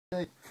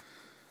Do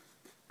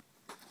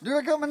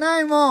I got my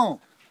name on?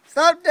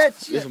 Stop that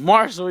shit. It's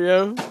Marshall,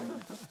 yo.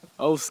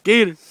 Old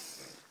Skeeter.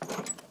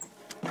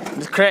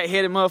 This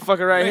crack-headed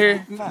motherfucker right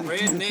here.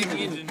 Redneck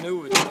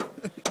ingenuity.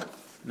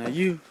 Now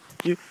you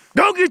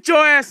go get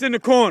your ass in the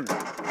corner.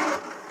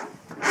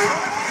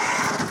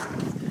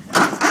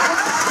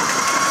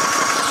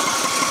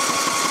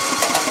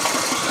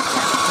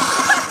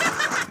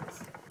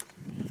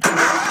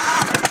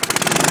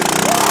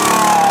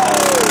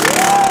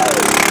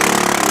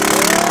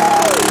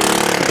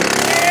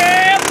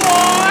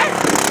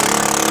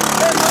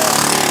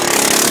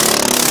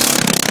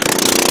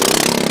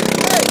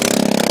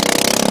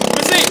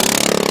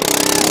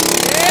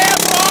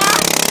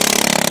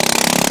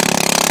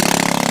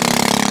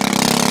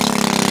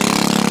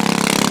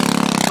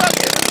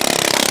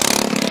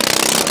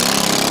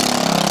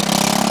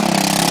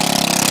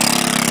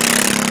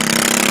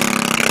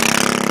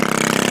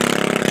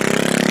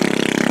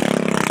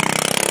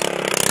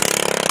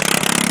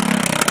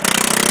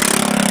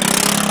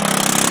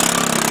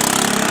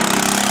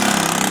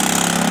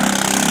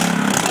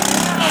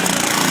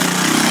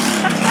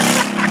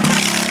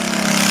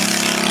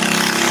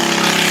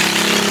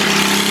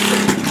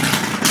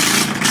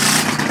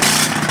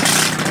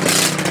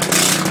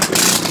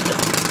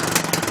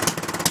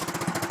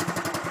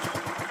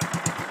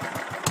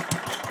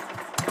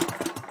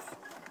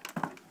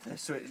 That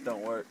switch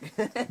don't work.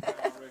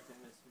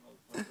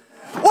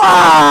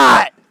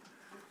 What?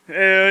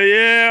 Hell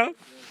yeah.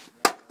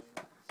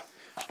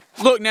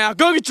 Look now,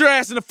 go get your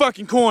ass in the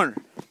fucking corner.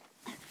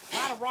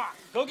 By the rock.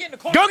 Go get in the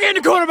corner. Go get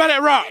in the corner by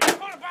that rock. Get in the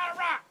corner by the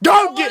rock.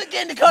 Go get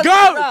get in the corner by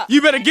the go. rock.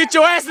 You better get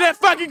your ass in that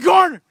fucking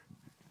corner.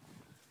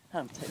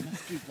 I'm taking my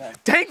screwdriver.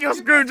 Take your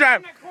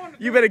screwdriver.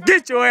 You better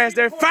get your ass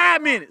there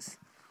 5 minutes.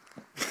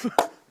 Where's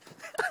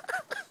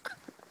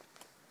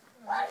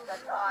the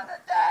corner,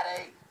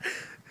 Daddy?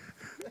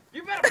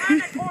 You better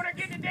find that corner and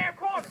get in the damn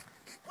corner.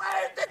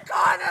 Where's the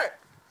corner?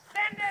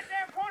 Stand in that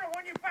damn corner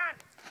when you find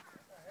it.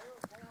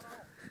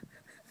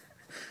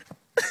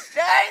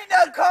 There ain't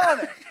no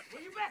corner.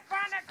 Well, you better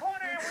find that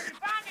corner, and when you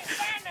find it,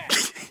 stand there.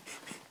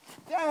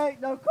 There ain't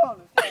no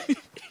corner.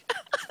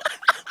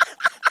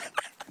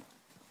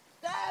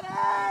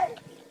 Daddy!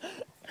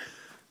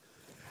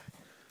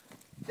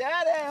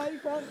 Daddy, how you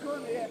found the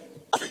corner yet?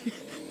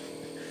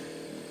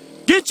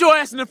 Get your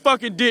ass in the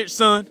fucking ditch,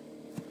 son.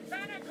 You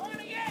found that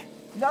corner yet?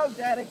 No,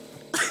 Daddy. You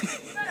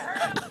better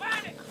hurry up and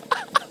find it.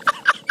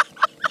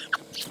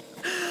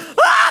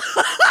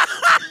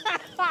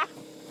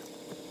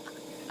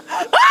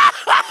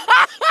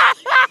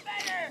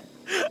 Stay there.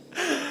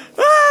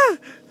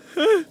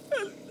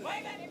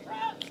 Wave at the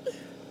truck.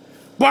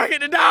 Bark at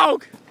the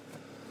dog.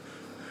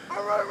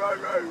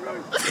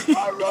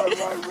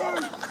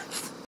 Run.